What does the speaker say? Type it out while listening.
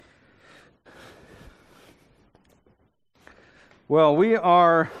Well, we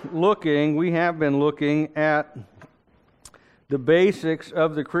have been looking at the basics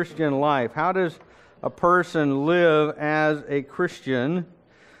of the Christian life. How does a person live as a Christian?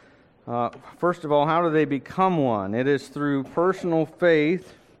 First of all, how do they become one? It is through personal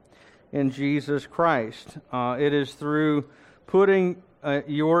faith in Jesus Christ. It is through putting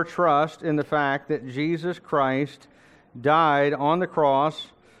your trust in the fact that Jesus Christ died on the cross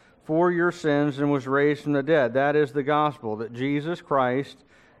for your sins and was raised from the dead. That is the gospel, that Jesus Christ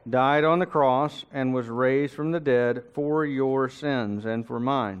died on the cross and was raised from the dead for your sins and for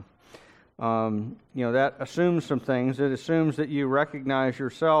mine. That assumes some things. It assumes that you recognize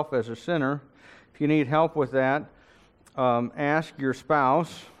yourself as a sinner. If you need help with that, ask your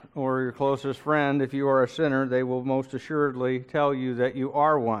spouse or your closest friend. If you are a sinner, they will most assuredly tell you that you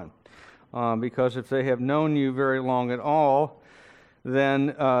are one. Because if they have known you very long at all,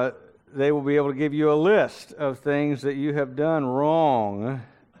 then they will be able to give you a list of things that you have done wrong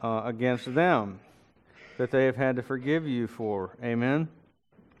against them, that they have had to forgive you for. Amen?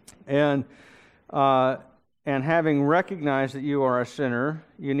 And having recognized that you are a sinner,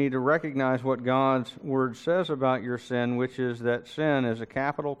 you need to recognize what God's Word says about your sin, which is that sin is a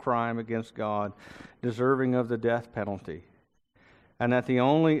capital crime against God, deserving of the death penalty. And that the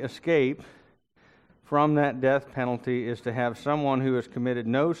only escape from that death penalty is to have someone who has committed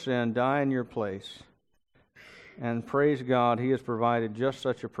no sin die in your place. And praise God, He has provided just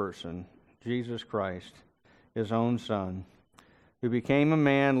such a person, Jesus Christ, His own Son, who became a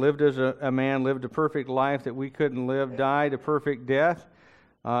man, lived as a man, lived a perfect life that we couldn't live, died a perfect death,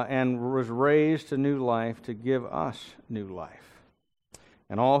 and was raised to new life to give us new life.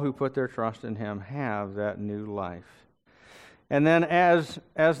 And all who put their trust in Him have that new life. And then as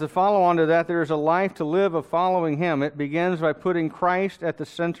the follow-on to that, there is a life to live of following Him. It begins by putting Christ at the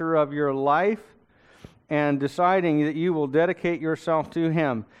center of your life and deciding that you will dedicate yourself to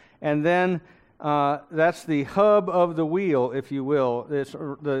Him. And then that's the hub of the wheel, if you will. It's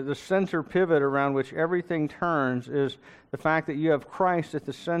the center pivot around which everything turns is the fact that you have Christ at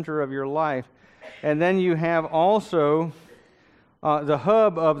the center of your life. And then you have also the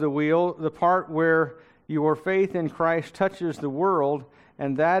hub of the wheel, the part where your faith in Christ touches the world,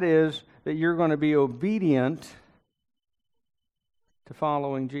 and that is that you're going to be obedient to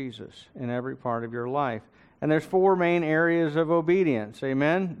following Jesus in every part of your life. And there's four main areas of obedience.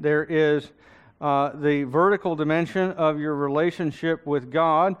 Amen? There is the vertical dimension of your relationship with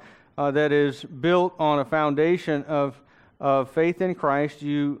God that is built on a foundation of faith in Christ.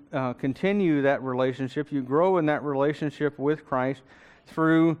 You continue that relationship. You grow in that relationship with Christ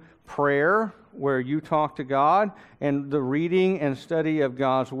through prayer, where you talk to God, and the reading and study of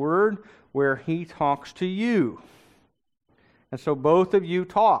God's Word, where He talks to you. And so both of you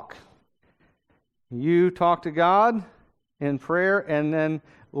talk. You talk to God in prayer, and then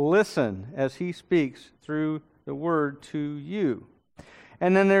listen as He speaks through the Word to you.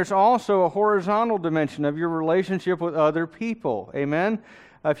 And then there's also a horizontal dimension of your relationship with other people. Amen?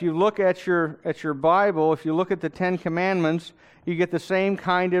 If you look at your Bible, if you look at the Ten Commandments, you get the same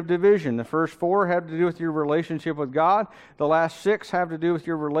kind of division. The first four have to do with your relationship with God. The last six have to do with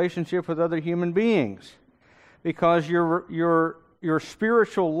your relationship with other human beings. Because your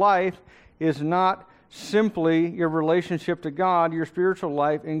spiritual life is not simply your relationship to God. Your spiritual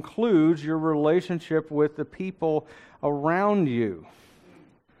life includes your relationship with the people around you.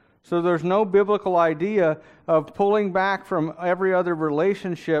 So there's no biblical idea of pulling back from every other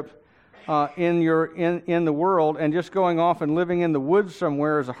relationship in the world and just going off and living in the woods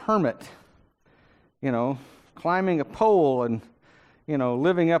somewhere as a hermit. Climbing a pole and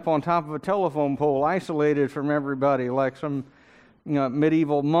living up on top of a telephone pole, isolated from everybody, like some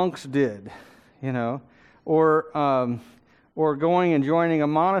medieval monks did. Or going and joining a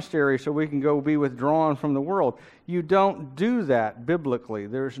monastery so we can go be withdrawn from the world. You don't do that biblically.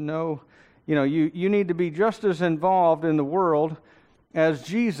 There's no, you need to be just as involved in the world as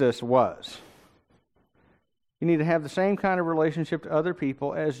Jesus was. You need to have the same kind of relationship to other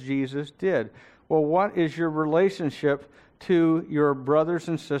people as Jesus did. Well, what is your relationship to your brothers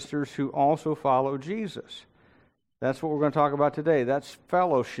and sisters who also follow Jesus? That's what we're going to talk about today. That's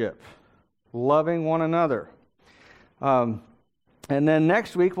fellowship, loving one another. And then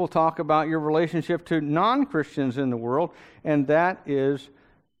next week we'll talk about your relationship to non-Christians in the world, and that is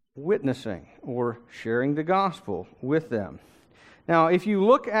witnessing or sharing the gospel with them. Now, if you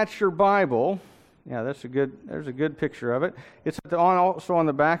look at your Bible, there's a good picture of it. It's also on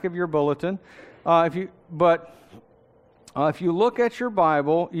the back of your bulletin. If you look at your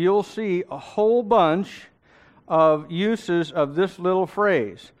Bible, you'll see a whole bunch of uses of this little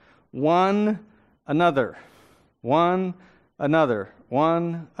phrase, one another. One another.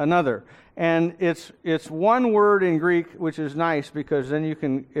 One another. And it's one word in Greek, which is nice because then you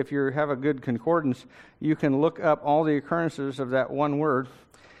can, if you have a good concordance, you can look up all the occurrences of that one word.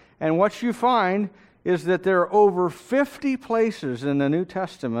 And what you find is that there are over 50 places in the New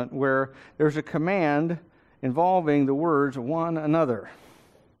Testament where there's a command involving the words one another.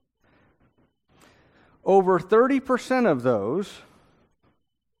 Over 30% of those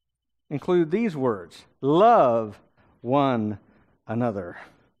include these words: love one another.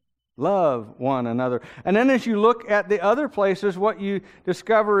 Love one another. And then as you look at the other places, what you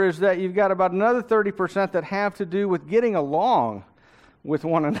discover is that you've got about another 30% that have to do with getting along with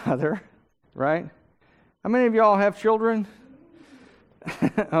one another, right? How many of y'all have children?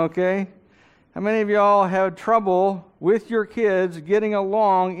 Okay. How many of y'all have trouble with your kids getting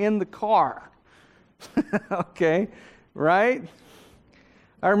along in the car? Okay, right?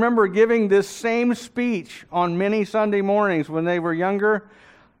 I remember giving this same speech on many Sunday mornings when they were younger.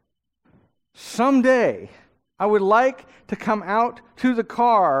 Someday, I would like to come out to the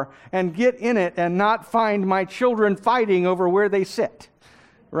car and get in it and not find my children fighting over where they sit,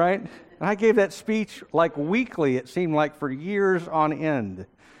 right? And I gave that speech like weekly, it seemed like, for years on end,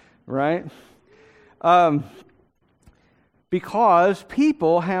 right? Because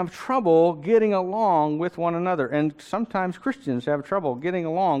people have trouble getting along with one another, and sometimes Christians have trouble getting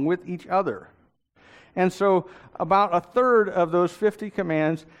along with each other. And so about a third of those 50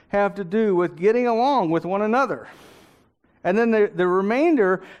 commands have to do with getting along with one another. And then the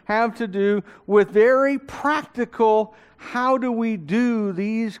remainder have to do with very practical, how do we do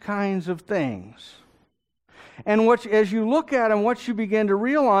these kinds of things? And as you look at them, what you begin to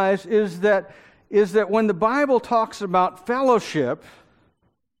realize is that when the Bible talks about fellowship,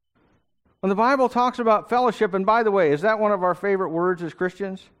 and by the way, is that one of our favorite words as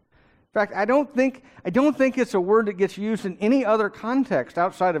Christians? In fact, I don't think it's a word that gets used in any other context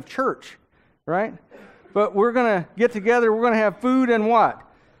outside of church, right? But we're going to get together, we're going to have food and what?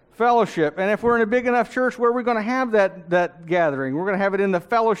 Fellowship. And if we're in a big enough church, where are we going to have that gathering? We're going to have it in the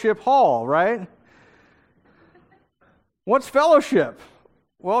fellowship hall, right? What's fellowship?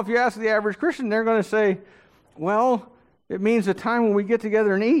 Well, if you ask the average Christian, they're going to say, well, it means a time when we get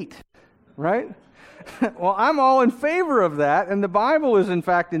together and eat, right? Well, I'm all in favor of that, and the Bible is, in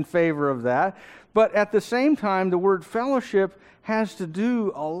fact, in favor of that. But at the same time, the word fellowship has to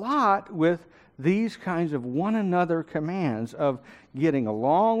do a lot with these kinds of one another commands of getting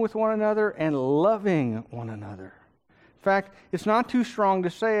along with one another and loving one another. In fact, it's not too strong to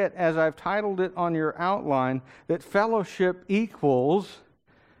say it, as I've titled it on your outline, that fellowship equals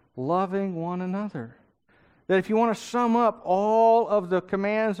loving one another. That if you want to sum up all of the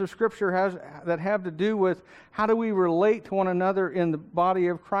commands of Scripture that have to do with how do we relate to one another in the body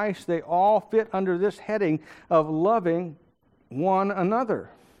of Christ, they all fit under this heading of loving one another.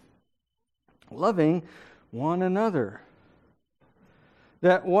 Loving one another.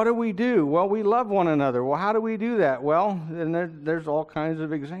 That what do we do? Well, we love one another. Well, how do we do that? Well, and there's all kinds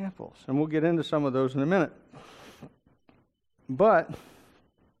of examples, and we'll get into some of those in a minute. But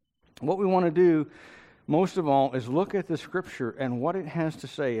what we want to do most of all is look at the Scripture and what it has to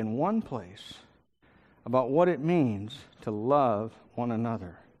say in one place about what it means to love one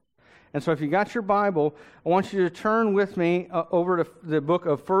another. And so if you got your Bible, I want you to turn with me over to the book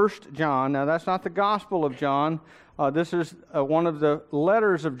of 1 John. Now, that's not the Gospel of John. This is one of the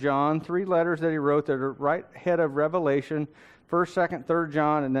letters of John, 3 letters that he wrote that are right ahead of Revelation, 1st, 2nd, 3rd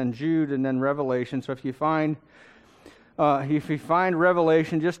John, and then Jude, and then Revelation. So if you find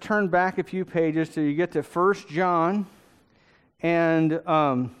Revelation, just turn back a few pages till you get to 1 John, and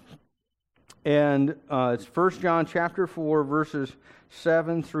it's 1 John chapter 4, verses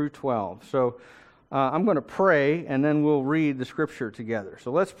 7 through 12. So I'm going to pray, and then we'll read the Scripture together.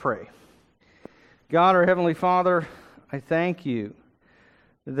 So let's pray. God, our Heavenly Father, I thank you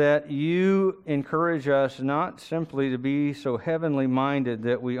that you encourage us not simply to be so heavenly minded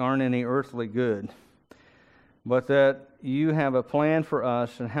that we aren't any earthly good, but that you have a plan for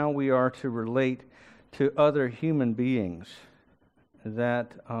us and how we are to relate to other human beings,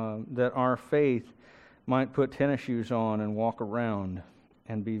 that our faith might put tennis shoes on and walk around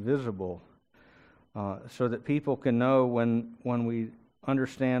and be visible, so that people can know when we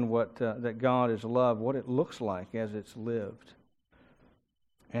understand that God is love, what it looks like as it's lived.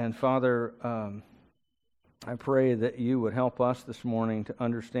 And Father, I pray that you would help us this morning to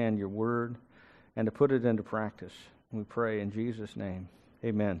understand your word and to put it into practice. We pray in Jesus' name.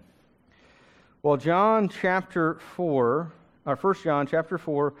 Amen. Well, 1 John chapter 4,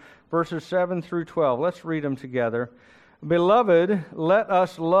 verses 7 through 12. Let's read them together. Beloved, let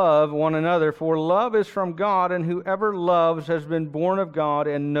us love one another, for love is from God, and whoever loves has been born of God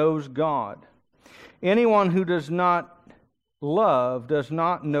and knows God. Anyone who does not love does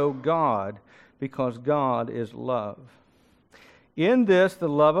not know God, because God is love. In this, the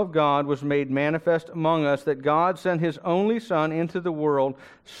love of God was made manifest among us, that God sent His only Son into the world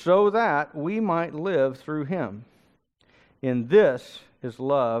so that we might live through Him. In this is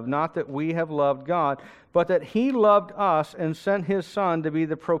love, not that we have loved God, but that He loved us and sent His Son to be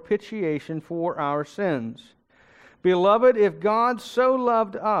the propitiation for our sins. Beloved, if God so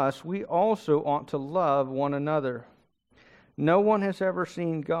loved us, we also ought to love one another. No one has ever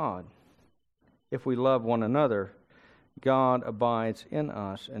seen God. If we love one another, God abides in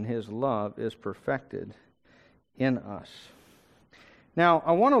us, and His love is perfected in us. Now,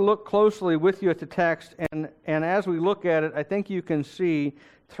 I want to look closely with you at the text, and as we look at it, I think you can see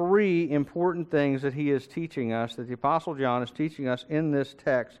three important things that he is teaching us, that the Apostle John is teaching us in this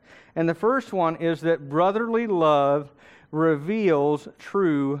text. And the first one is that brotherly love reveals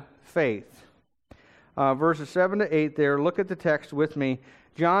true faith. Verses 7 to 8 there, look at the text with me.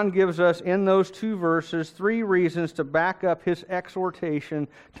 John gives us in those two verses three reasons to back up his exhortation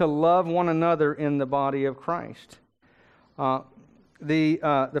to love one another in the body of Christ.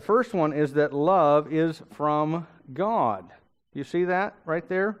 The first one is that love is from God. You see that right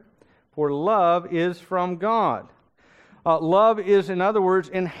there? For love is from God. Love is, in other words,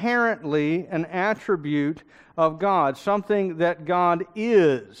 inherently an attribute of God, something that God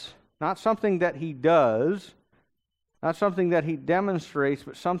is, not something that He does, not something that He demonstrates,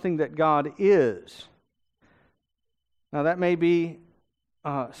 but something that God is. Now that may be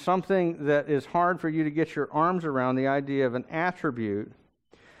something that is hard for you to get your arms around, the idea of an attribute.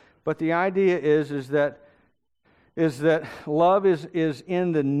 But the idea is that love is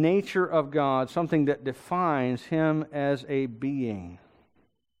in the nature of God, something that defines Him as a being.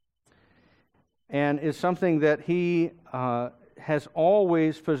 And is something that He has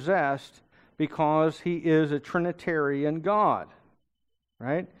always possessed because He is a Trinitarian God.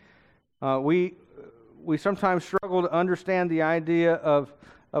 Right? We sometimes struggle to understand the idea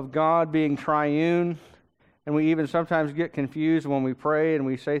of God being triune, and we even sometimes get confused when we pray and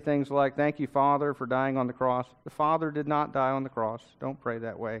we say things like, "Thank you, Father, for dying on the cross." The Father did not die on the cross. Don't pray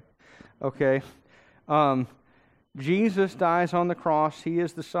that way. Okay? Jesus dies on the cross. He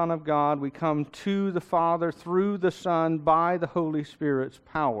is the Son of God. We come to the Father through the Son by the Holy Spirit's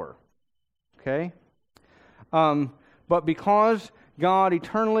power. Okay? But because God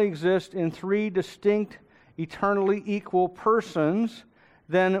eternally exists in three distinct, eternally equal persons,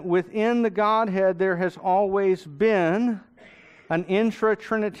 then within the Godhead there has always been an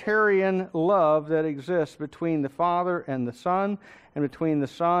intra-Trinitarian love that exists between the Father and the Son, and between the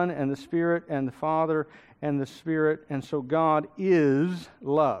Son and the Spirit, and the Father and the Spirit. And so God is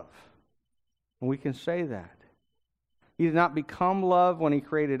love. And we can say that. He did not become love when He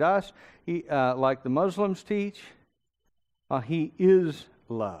created us, like the Muslims teach. He is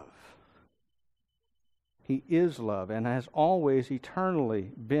love. He is love, and has always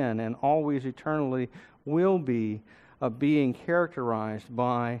eternally been, and always eternally will be, a being characterized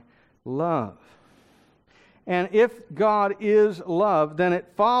by love. And if God is love, then it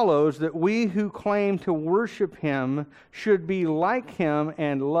follows that we who claim to worship Him should be like Him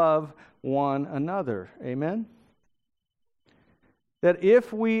and love one another. Amen? That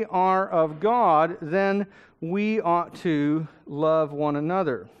if we are of God, then we ought to love one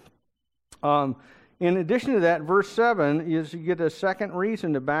another. In addition to that, verse 7 is you get a second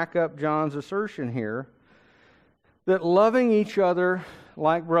reason to back up John's assertion here, that loving each other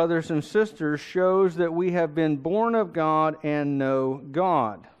like brothers and sisters shows that we have been born of God and know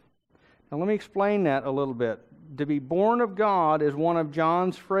God. Now let me explain that a little bit. To be born of God is one of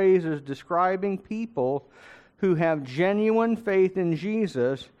John's phrases describing people who have genuine faith in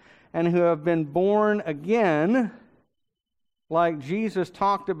Jesus and who have been born again, like Jesus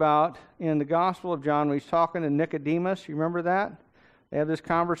talked about in the Gospel of John when He's talking to Nicodemus. You remember that? They have this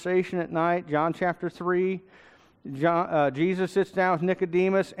conversation at night, John chapter 3. Jesus sits down with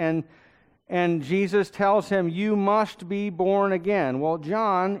Nicodemus, and Jesus tells him, "You must be born again." Well,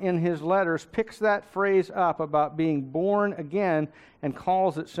 John, in his letters, picks that phrase up about being born again and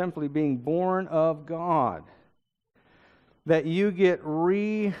calls it simply being born of God. That you get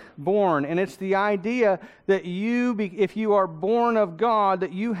reborn. And it's the idea that if you are born of God,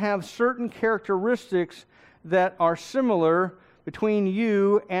 that you have certain characteristics that are similar between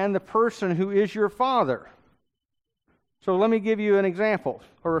you and the person who is your father. So let me give you an example,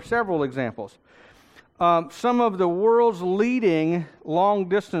 or several examples. Some of the world's leading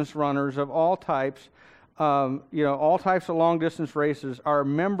long-distance runners of all types all types of long-distance races, are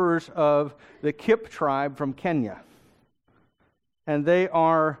members of the Kip tribe from Kenya. And they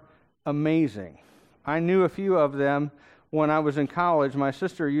are amazing. I knew a few of them when I was in college. My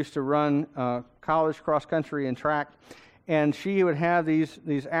sister used to run college cross-country and track, and she would have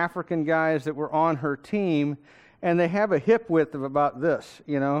these African guys that were on her team, and they have a hip width of about this,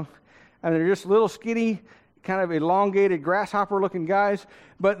 and they're just little skinny, kind of elongated grasshopper-looking guys,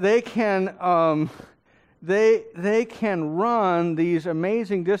 but they can they can run these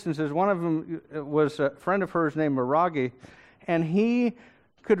amazing distances. One of them was a friend of hers named Maragi, and he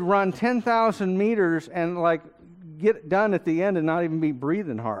could run 10,000 meters and get done at the end and not even be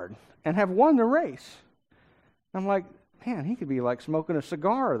breathing hard and have won the race. I'm like, man, he could be smoking a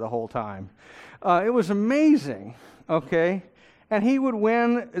cigar the whole time. It was amazing, okay? And he would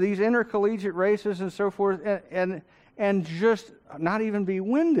win these intercollegiate races and so forth and just not even be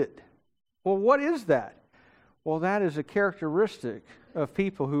winded. Well, what is that? Well, that is a characteristic of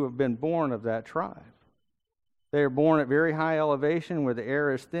people who have been born of that tribe. They are born at very high elevation where the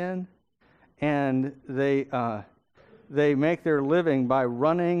air is thin, and they make their living by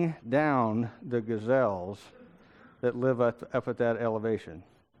running down the gazelles that live up at that elevation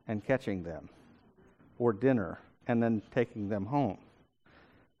and catching them for dinner and then taking them home.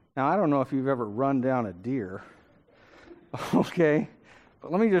 Now, I don't know if you've ever run down a deer, okay?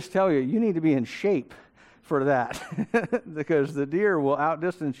 But let me just tell you, you need to be in shape for that because the deer will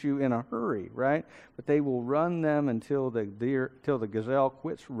outdistance you in a hurry, right? But they will run them until the gazelle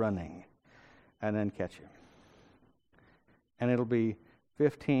quits running and then catch you. And it'll be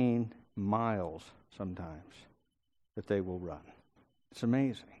 15 miles sometimes that they will run. It's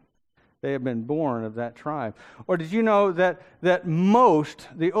amazing. They have been born of that tribe. Or did you know that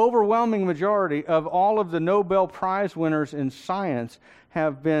the overwhelming majority of all of the Nobel Prize winners in science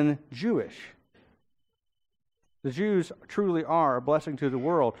have been Jewish? The Jews truly are a blessing to the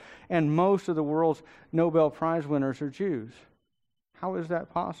world, and most of the world's Nobel Prize winners are Jews. How is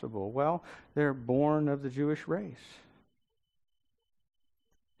that possible? Well, they're born of the Jewish race.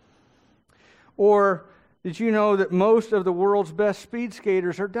 Or did you know that most of the world's best speed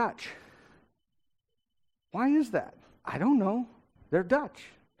skaters are Dutch? Why is that? I don't know. They're Dutch,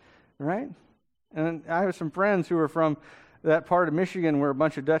 right? And I have some friends who are from that part of Michigan where a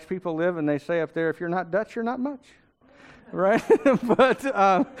bunch of Dutch people live, and they say up there, if you're not Dutch, you're not much, right? but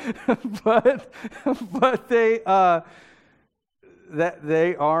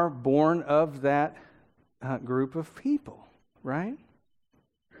they are born of that group of people, right?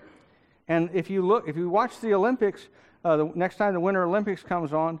 And if you watch the Olympics, the next time the Winter Olympics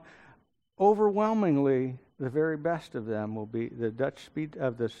comes on, overwhelmingly the very best of them will be the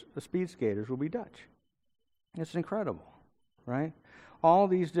speed skaters will be Dutch. It's incredible. Right? All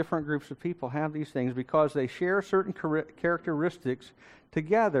these different groups of people have these things because they share certain characteristics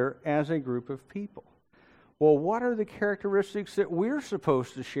together as a group of people. Well, what are the characteristics that we're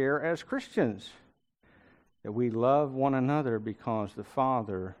supposed to share as Christians? That we love one another because the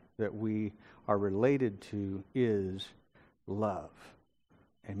Father that we are related to is love.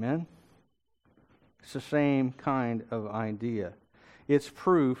 Amen? It's the same kind of idea. It's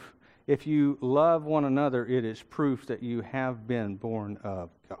proof. If you love one another, it is proof that you have been born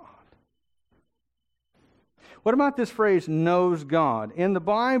of God. What about this phrase, knows God? In the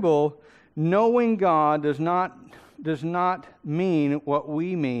Bible, knowing God does not mean what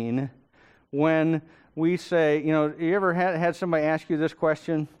we mean when we say, you ever had somebody ask you this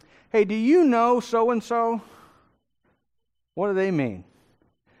question? Hey, do you know so-and-so? What do they mean?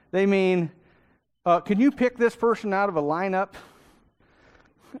 They mean, can you pick this person out of a lineup?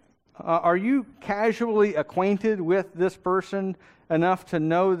 Are you casually acquainted with this person enough to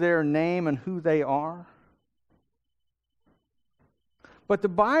know their name and who they are? But the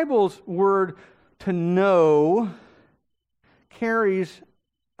Bible's word to know carries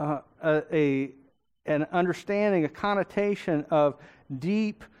an understanding, a connotation of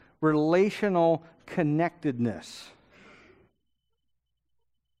deep relational connectedness.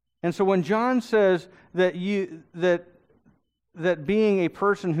 And so when John says that being a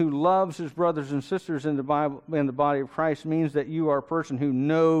person who loves his brothers and sisters in the Bible, in the body of Christ, means that you are a person who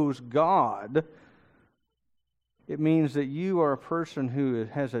knows God, it means that you are a person who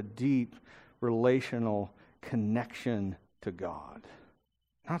has a deep relational connection to God.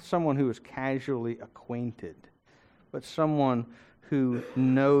 Not someone who is casually acquainted, but someone who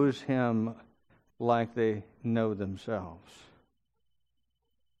knows Him like they know themselves.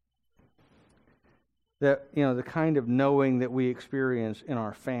 That, the kind of knowing that we experience in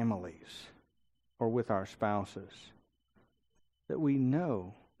our families or with our spouses, that we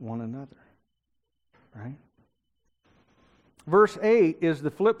know one another. right? Verse 8 is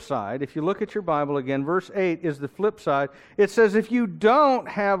the flip side. If you look at your Bible again, verse 8 is the flip side. It says, if you don't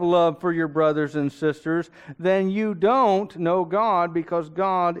have love for your brothers and sisters, then you don't know God, because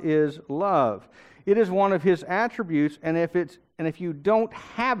God is love. It is one of His attributes, and if you don't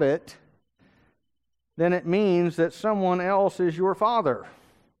have it, then it means that someone else is your father.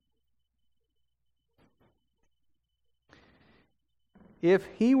 If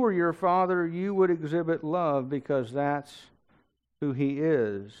He were your father, you would exhibit love, because that's who He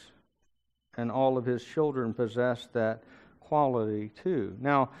is, and all of His children possess that quality too.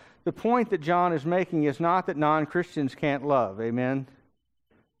 Now, the point that John is making is not that non-Christians can't love, amen?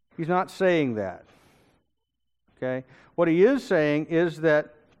 He's not saying that, okay? What he is saying is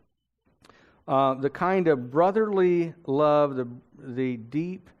that the kind of brotherly love, the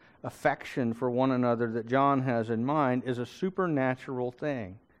deep affection for one another that John has in mind is a supernatural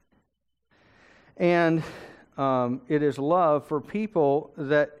thing. And it is love for people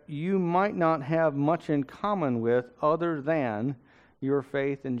that you might not have much in common with other than your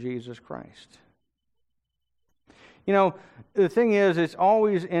faith in Jesus Christ. You know, the thing is, it's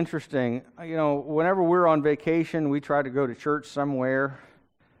always interesting. You know, whenever we're on vacation, we try to go to church somewhere.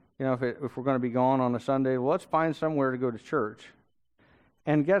 You know, if we're going to be gone on a Sunday, well, let's find somewhere to go to church.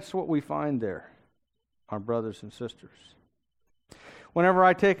 And guess what we find there? Our brothers and sisters. Whenever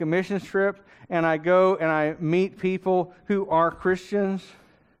I take a missions trip and I go and I meet people who are Christians,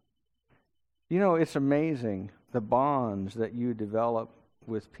 you know, it's amazing the bonds that you develop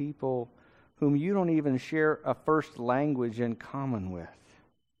with people whom you don't even share a first language in common with.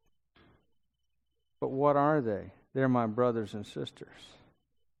 But what are they? They're my brothers and sisters.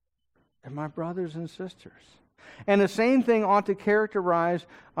 They're my brothers and sisters. And the same thing ought to characterize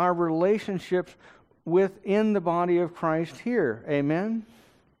our relationships within the body of Christ here. Amen?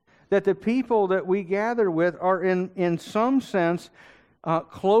 That the people that we gather with are in some sense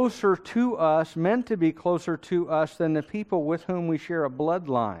closer to us, meant to be closer to us than the people with whom we share a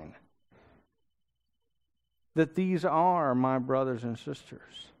bloodline. That these are my brothers and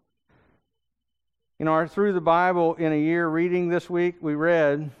sisters. In our Through the Bible in a Year reading this week, we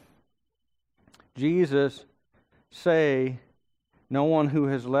read Jesus say, no one who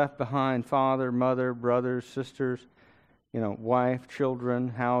has left behind father, mother, brothers, sisters, wife, children,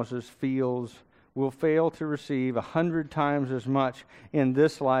 houses, fields, will fail to receive 100 times as much in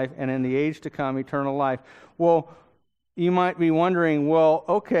this life and in the age to come, eternal life. Well, you might be wondering, well,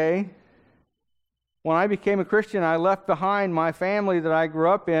 okay, when I became a Christian, I left behind my family that I grew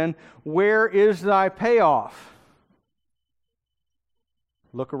up in. Where is thy payoff?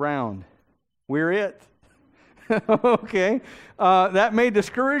 Look around. We're it. Okay. That may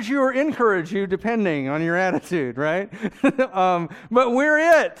discourage you or encourage you depending on your attitude, right? But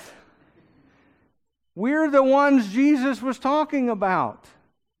we're it. We're the ones Jesus was talking about.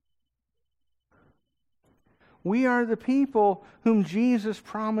 We are the people whom Jesus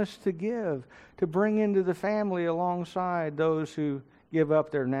promised to give, to bring into the family alongside those who give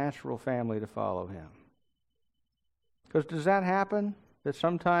up their natural family to follow Him. Because does that happen? That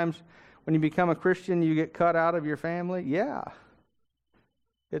sometimes when you become a Christian, you get cut out of your family? Yeah,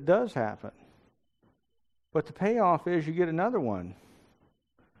 it does happen. But the payoff is you get another one.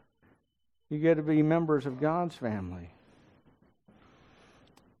 You get to be members of God's family.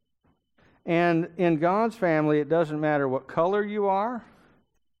 And in God's family, it doesn't matter what color you are.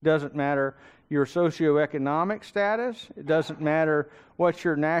 It doesn't matter your socioeconomic status. It doesn't matter what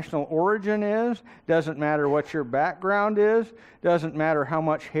your national origin is. It doesn't matter what your background is. It doesn't matter how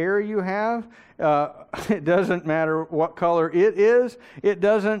much hair you have. It doesn't matter what color it is. It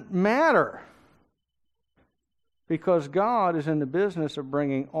doesn't matter. Because God is in the business of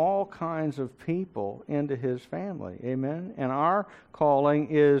bringing all kinds of people into His family. Amen? And our calling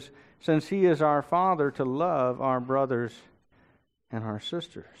is, since He is our Father, to love our brothers and our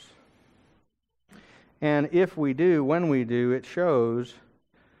sisters. And if we do, when we do, it shows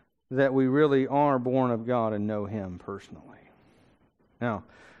that we really are born of God and know Him personally. Now,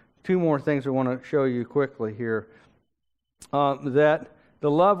 two more things I want to show you quickly here. That the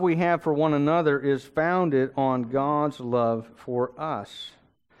love we have for one another is founded on God's love for us.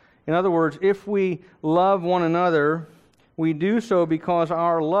 In other words, if we love one another, we do so because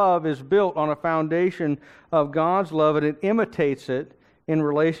our love is built on a foundation of God's love, and it imitates it in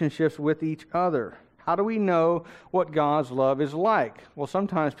relationships with each other. How do we know what God's love is like? Well,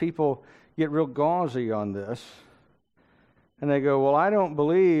 sometimes people get real gauzy on this, and they go, well, I don't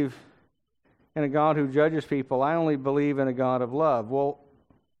believe in a God who judges people. I only believe in a God of love. Well,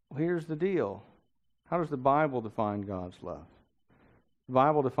 here's the deal. How does the Bible define God's love? The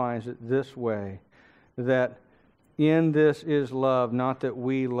Bible defines it this way, that in this is love, not that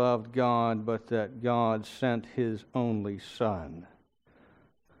we loved God, but that God sent His only Son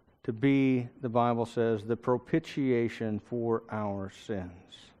to be, the Bible says, the propitiation for our sins.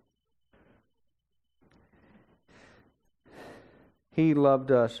 He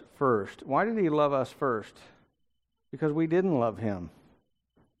loved us first. Why did He love us first? Because we didn't love Him.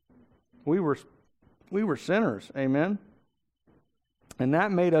 We were sinners, amen? And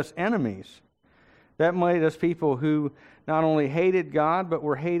that made us enemies. That made us people who not only hated God, but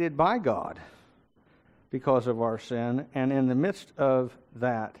were hated by God because of our sin. And in the midst of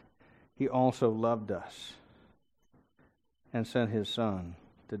that, He also loved us and sent His Son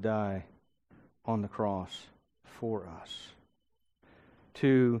to die on the cross for us,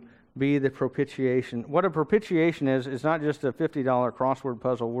 to be the propitiation. What a propitiation is not just a $50 crossword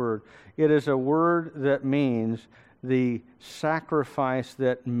puzzle word. It is a word that means the sacrifice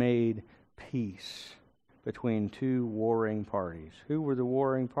that made peace between two warring parties. Who were the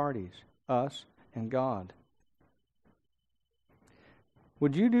warring parties? Us and God.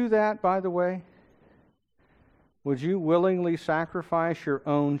 Would you do that, by the way? Would you willingly sacrifice your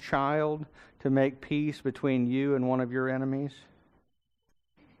own child to make peace between you and one of your enemies?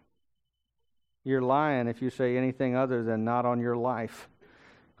 You're lying if you say anything other than not on your life.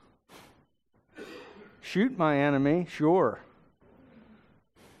 Shoot my enemy, sure.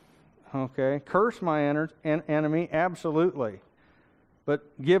 Okay. Curse my enemy, absolutely. But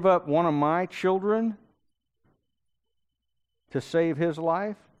give up one of my children to save his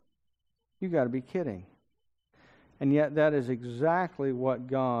life? You got to be kidding. And yet that is exactly what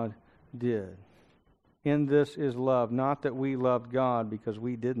God did. In this is love, not that we loved God because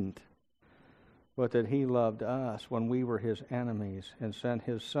we didn't, but that He loved us when we were His enemies and sent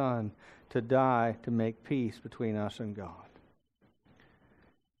His Son to die to make peace between us and God.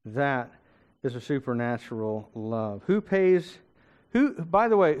 That is a supernatural love. By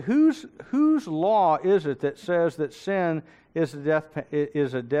the way, whose law is it that says that sin is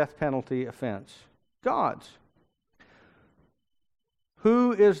a death penalty offense? God's.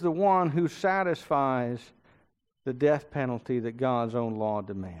 Who is the one who satisfies the death penalty that God's own law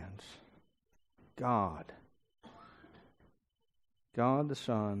demands? God. God the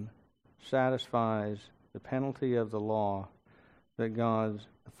Son satisfies the penalty of the law that God's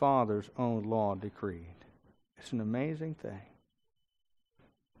the Father's own law decreed. It's an amazing thing.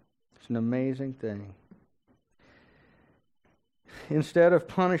 It's an amazing thing. Instead of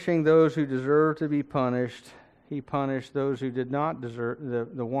punishing those who deserve to be punished, He punished those who did not deserve,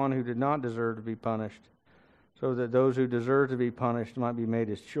 the one who did not deserve to be punished, so that those who deserve to be punished might be made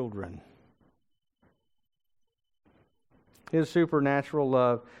His children. His supernatural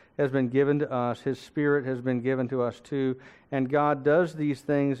love has been given to us. His Spirit has been given to us too. And God does these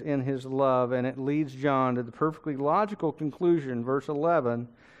things in His love, and it leads John to the perfectly logical conclusion, verse 11,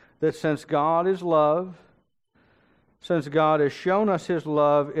 that since God is love, since God has shown us His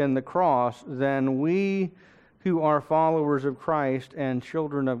love in the cross, then we who are followers of Christ and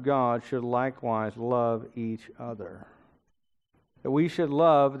children of God should likewise love each other. That we should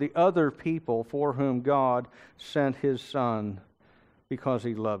love the other people for whom God sent His Son because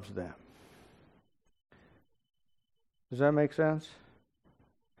He loves them. Does that make sense?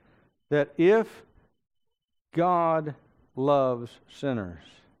 That if God loves sinners,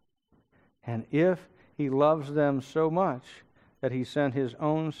 and if He loves them so much that He sent His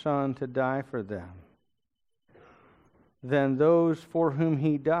own Son to die for them, then those for whom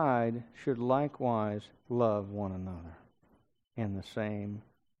He died should likewise love one another in the same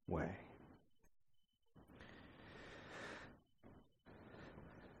way.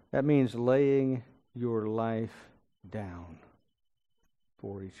 That means laying your life down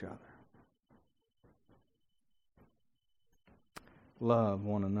for each other. Love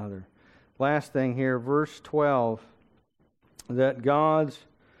one another. Last thing here, verse 12, that God's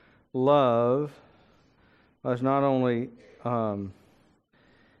love is not only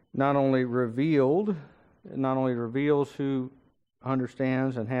revealed, it not only reveals who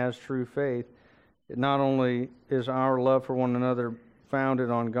understands and has true faith, it not only is our love for one another founded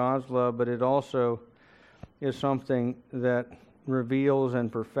on God's love, but it also is something that reveals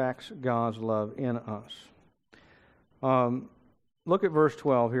and perfects God's love in us. Look at verse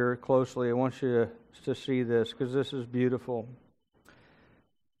 12 here closely. I want you to see this because this is beautiful.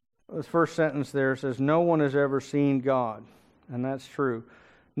 The first sentence there says, "No one has ever seen God," and that's true.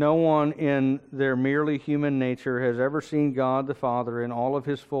 No one in their merely human nature has ever seen God the Father in all of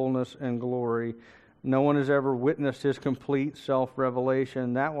His fullness and glory. No one has ever witnessed His complete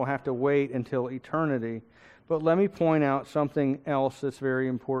self-revelation. That will have to wait until eternity. But let me point out something else that's very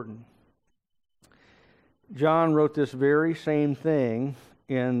important. John wrote this very same thing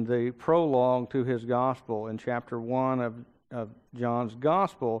in the prologue to his gospel. In chapter 1 of John's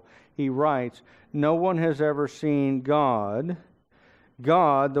gospel, he writes, "No one has ever seen God.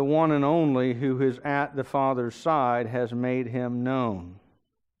 God, the one and only, who is at the Father's side, has made him known."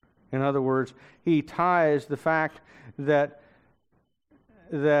 In other words, he ties the fact that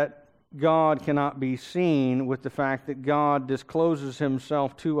God cannot be seen with the fact that God discloses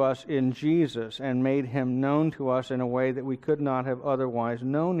himself to us in Jesus and made him known to us in a way that we could not have otherwise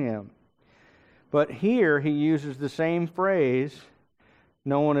known him. But here he uses the same phrase,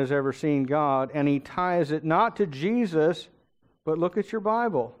 "No one has ever seen God," and he ties it not to Jesus, but look at your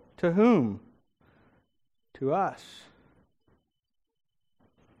Bible. To whom? To us.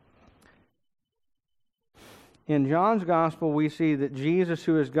 In John's Gospel, we see that Jesus,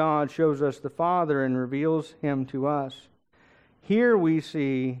 who is God, shows us the Father and reveals him to us. Here we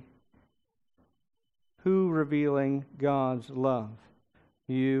see who revealing God's love?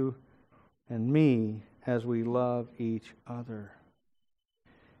 You and me, as we love each other.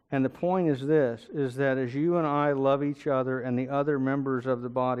 And the point is this, is that as you and I love each other and the other members of the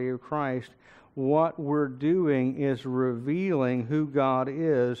body of Christ, what we're doing is revealing who God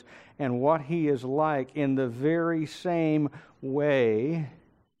is and what he is like in the very same way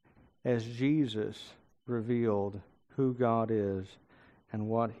as Jesus revealed who God is and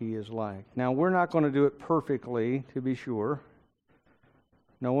what he is like. Now, we're not going to do it perfectly, to be sure.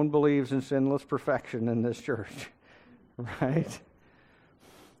 No one believes in sinless perfection in this church, right?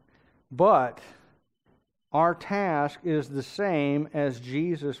 But our task is the same as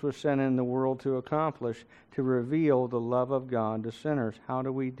Jesus was sent in the world to accomplish, to reveal the love of God to sinners. How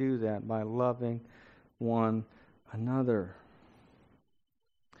do we do that? By loving one another.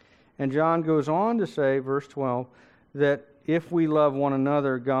 And John goes on to say, verse 12, that if we love one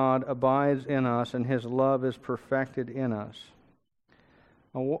another, God abides in us and his love is perfected in us.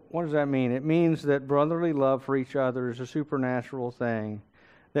 Now, what does that mean? It means that brotherly love for each other is a supernatural thing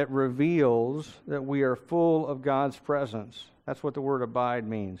that reveals that we are full of God's presence. That's what the word abide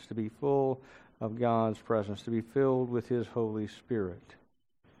means, to be full of God's presence, to be filled with his Holy Spirit.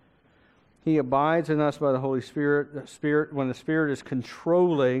 He abides in us by the Holy Spirit. When the Spirit is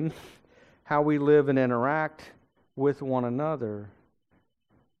controlling how we live and interact with one another,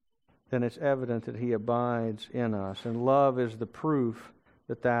 then it's evident that he abides in us. And love is the proof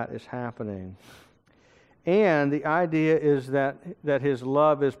that that is happening. And the idea is that his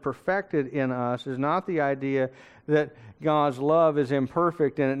love is perfected in us is not the idea that God's love is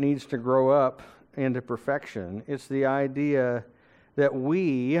imperfect and it needs to grow up into perfection. It's the idea that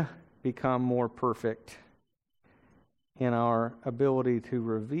we become more perfect in our ability to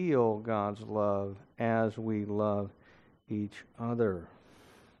reveal God's love as we love each other.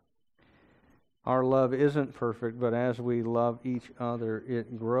 Our love isn't perfect, but as we love each other,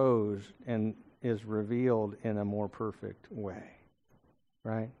 it grows and is revealed in a more perfect way.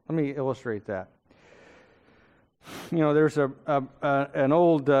 Right? Let me illustrate that. You know, there's an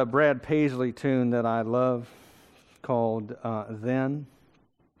old Brad Paisley tune that I love called "Then,"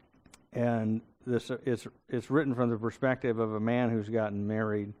 and it's written from the perspective of a man who's gotten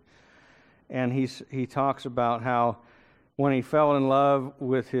married, and he talks about how when he fell in love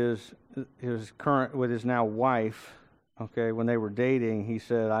with his now wife. Okay, when they were dating, he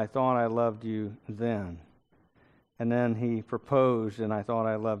said, "I thought I loved you then." And then he proposed, and "I thought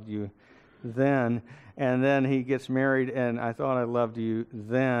I loved you then." And then he gets married, and "I thought I loved you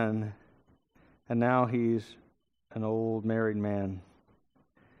then." And now he's an old married man.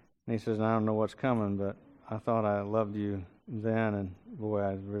 And he says, "I don't know what's coming, but I thought I loved you then, and boy,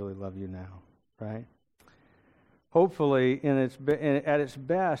 I really love you now." Right? Hopefully, at its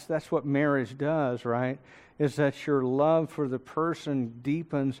best, that's what marriage does, right? Is that your love for the person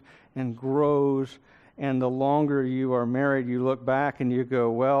deepens and grows, and the longer you are married, you look back and you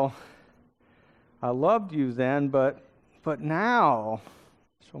go, "Well, I loved you then, but now,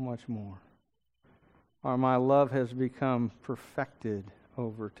 so much more." Or my love has become perfected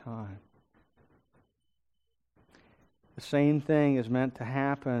over time. The same thing is meant to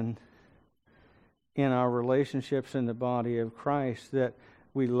happen in our relationships in the body of Christ, that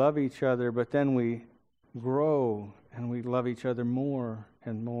we love each other, but then we grow and we love each other more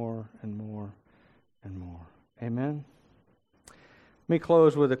and more and more and more. Amen? Let me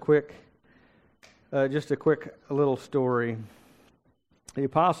close with a quick little story. The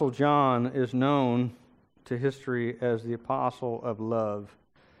Apostle John is known to history as the Apostle of Love.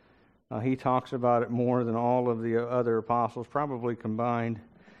 He talks about it more than all of the other apostles, probably combined.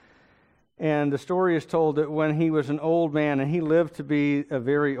 And the story is told that when he was an old man, and he lived to be a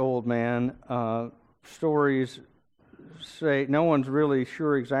very old man, stories say, no one's really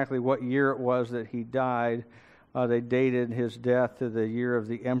sure exactly what year it was that he died. They dated his death to the year of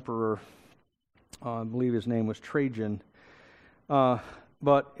the emperor. I believe his name was Trajan.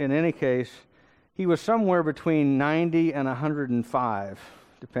 But in any case, he was somewhere between 90 and 105,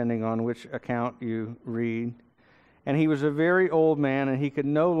 depending on which account you read. And he was a very old man, and he could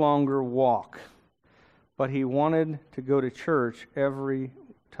no longer walk. But he wanted to go to church every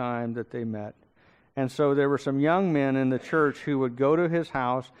time that they met. And so there were some young men in the church who would go to his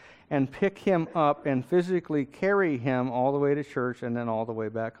house and pick him up and physically carry him all the way to church and then all the way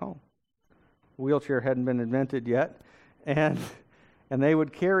back home. Wheelchair hadn't been invented yet. And they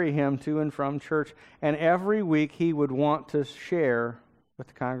would carry him to and from church. And every week he would want to share with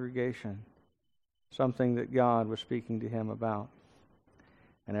the congregation something that God was speaking to him about.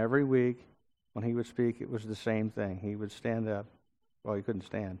 And every week when he would speak, it was the same thing. He would stand up. Well, he couldn't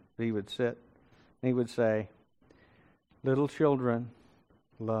stand, but he would sit. And he would say, "Little children,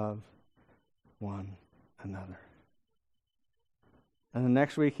 love one another." And the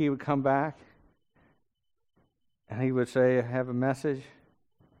next week he would come back and he would say, "I have a message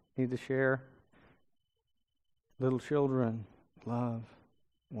I need to share. Little children, love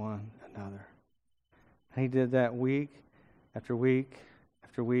one another." And he did that week after week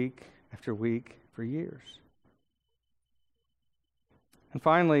after week after week for years. And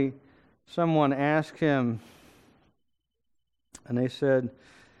finally, someone asked him, and they said,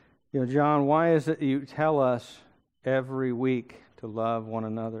 "John, why is it you tell us every week to love one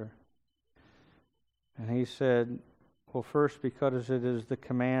another?" And he said, "Well, first, because it is the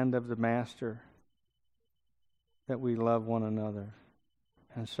command of the Master that we love one another.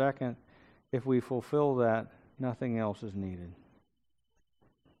 And second, if we fulfill that, nothing else is needed."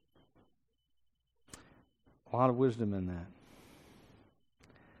 A lot of wisdom in that.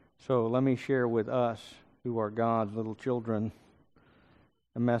 So let me share with us, who are God's little children,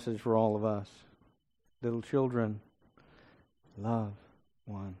 a message for all of us. Little children, love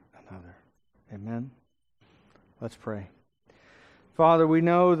one another. Amen? Let's pray. Father, we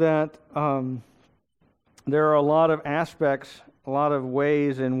know that there are a lot of aspects, a lot of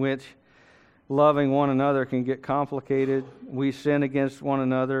ways in which loving one another can get complicated. We sin against one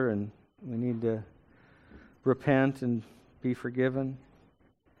another, and we need to repent and be forgiven.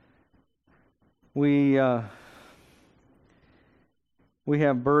 We have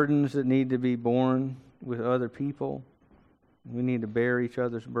burdens that need to be borne with other people. We need to bear each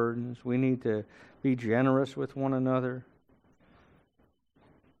other's burdens. We need to be generous with one another.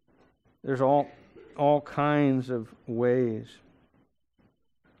 There's all kinds of ways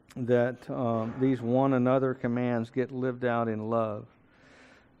that these one another commands get lived out in love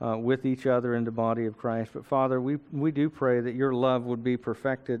with each other in the body of Christ. But Father, we do pray that your love would be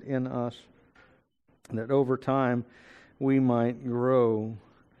perfected in us, and that over time we might grow,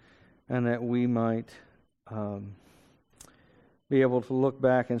 and that we might be able to look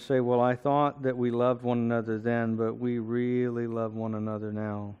back and say, well, I thought that we loved one another then, but we really love one another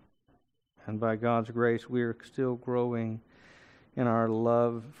now. And by God's grace, we are still growing in our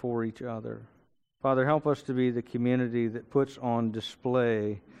love for each other. Father, help us to be the community that puts on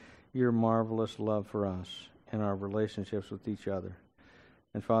display your marvelous love for us in our relationships with each other.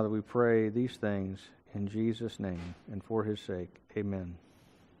 And Father, we pray these things in Jesus' name and for his sake. Amen.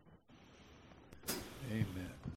 Amen.